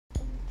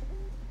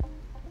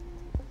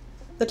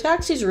The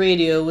taxi's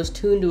radio was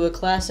tuned to a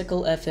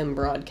classical FM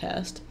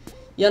broadcast,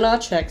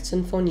 Janacek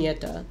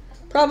Sinfonietta,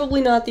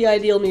 probably not the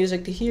ideal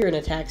music to hear in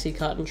a taxi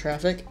caught in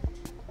traffic.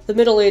 The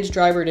middle-aged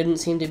driver didn't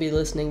seem to be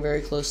listening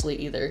very closely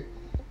either.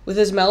 With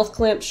his mouth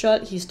clamped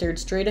shut, he stared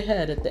straight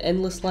ahead at the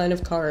endless line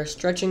of cars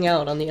stretching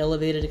out on the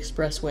elevated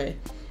expressway,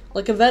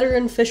 like a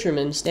veteran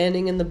fisherman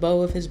standing in the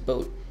bow of his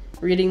boat,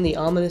 reading the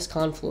ominous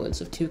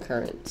confluence of two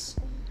currents.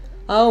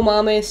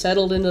 Aomame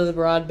settled into the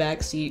broad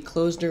back seat,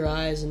 closed her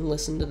eyes, and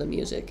listened to the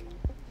music.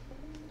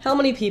 How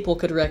many people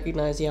could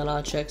recognize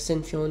Janacek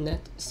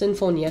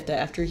Sinfonietta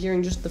after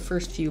hearing just the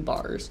first few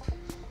bars?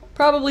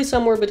 Probably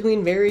somewhere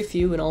between very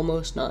few and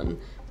almost none,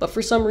 but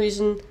for some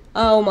reason,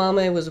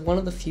 Aomame was one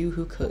of the few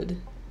who could.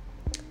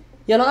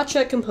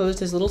 Janacek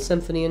composed his little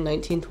symphony in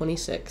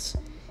 1926.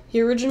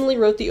 He originally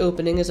wrote the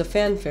opening as a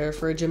fanfare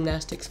for a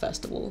gymnastics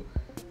festival.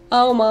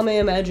 Aomame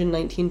imagined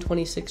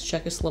 1926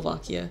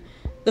 Czechoslovakia.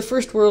 The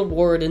First World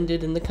War had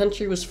ended and the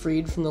country was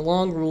freed from the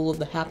long rule of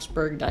the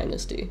Habsburg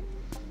dynasty.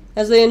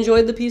 As they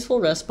enjoyed the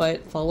peaceful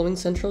respite following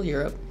Central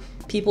Europe,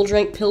 people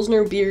drank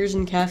Pilsner beers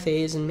in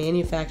cafes and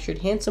manufactured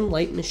handsome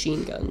light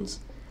machine guns.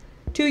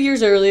 2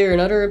 years earlier,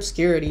 in utter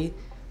obscurity,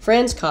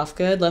 Franz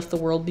Kafka had left the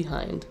world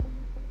behind.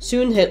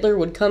 Soon Hitler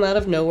would come out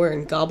of nowhere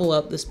and gobble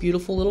up this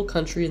beautiful little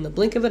country in the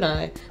blink of an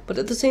eye, but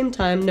at the same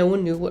time no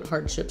one knew what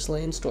hardships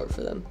lay in store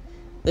for them.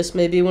 This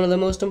may be one of the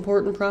most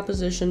important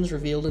propositions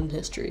revealed in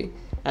history.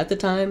 At the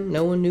time,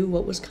 no one knew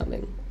what was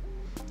coming.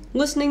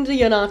 Listening to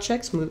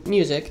Janacek's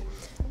music,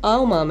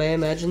 Aomame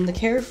imagined the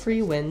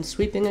carefree wind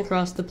sweeping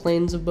across the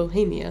plains of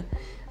Bohemia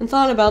and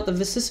thought about the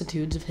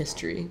vicissitudes of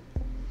history.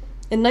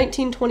 In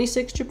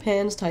 1926,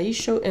 Japan's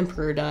Taisho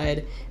Emperor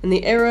died, and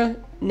the era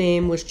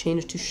name was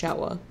changed to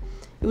Showa.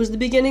 It was the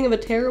beginning of a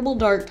terrible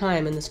dark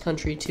time in this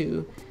country,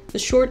 too. The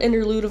short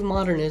interlude of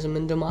modernism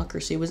and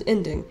democracy was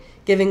ending,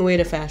 giving way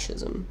to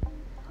fascism.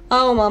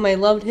 Aomame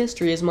loved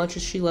history as much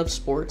as she loved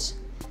sports.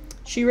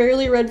 She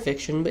rarely read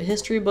fiction, but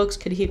history books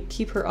could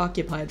keep her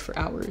occupied for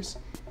hours.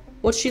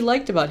 What she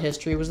liked about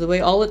history was the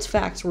way all its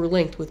facts were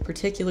linked with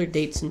particular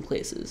dates and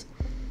places.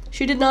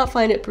 She did not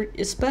find it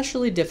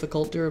especially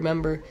difficult to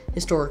remember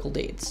historical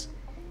dates.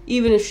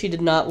 Even if she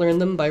did not learn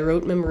them by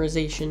rote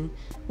memorization,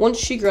 once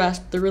she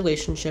grasped the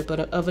relationship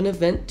of an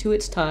event to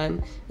its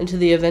time and to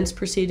the events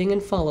preceding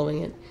and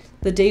following it,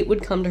 the date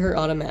would come to her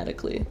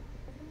automatically.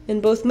 In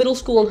both middle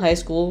school and high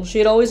school, she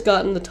had always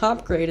gotten the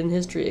top grade in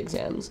history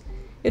exams.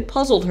 It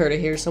puzzled her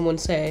to hear someone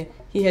say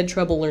he had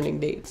trouble learning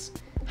dates.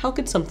 How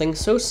could something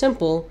so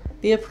simple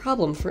be a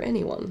problem for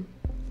anyone?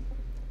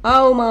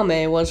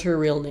 Aomame was her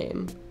real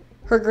name.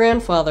 Her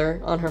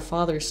grandfather, on her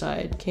father's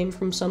side, came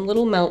from some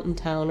little mountain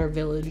town or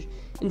village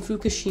in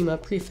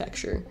Fukushima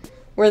Prefecture,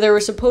 where there were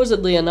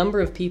supposedly a number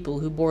of people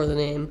who bore the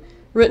name,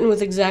 written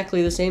with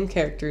exactly the same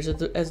characters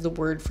as the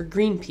word for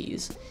green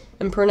peas,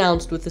 and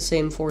pronounced with the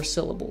same 4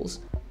 syllables,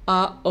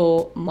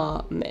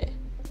 Aomame.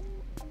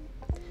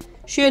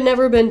 She had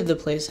never been to the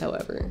place,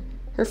 however.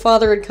 Her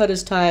father had cut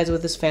his ties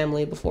with his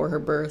family before her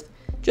birth,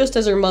 just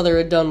as her mother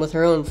had done with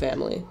her own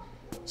family,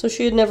 so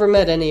she had never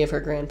met any of her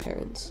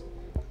grandparents.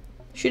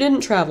 She didn't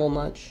travel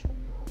much,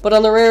 but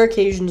on the rare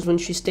occasions when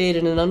she stayed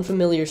in an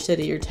unfamiliar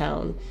city or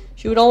town,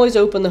 she would always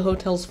open the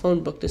hotel's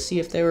phone book to see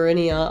if there were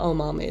any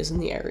Aomames in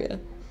the area.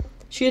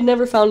 She had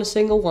never found a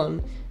single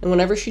one, and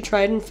whenever she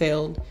tried and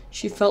failed,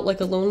 she felt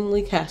like a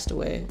lonely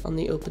castaway on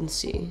the open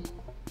sea.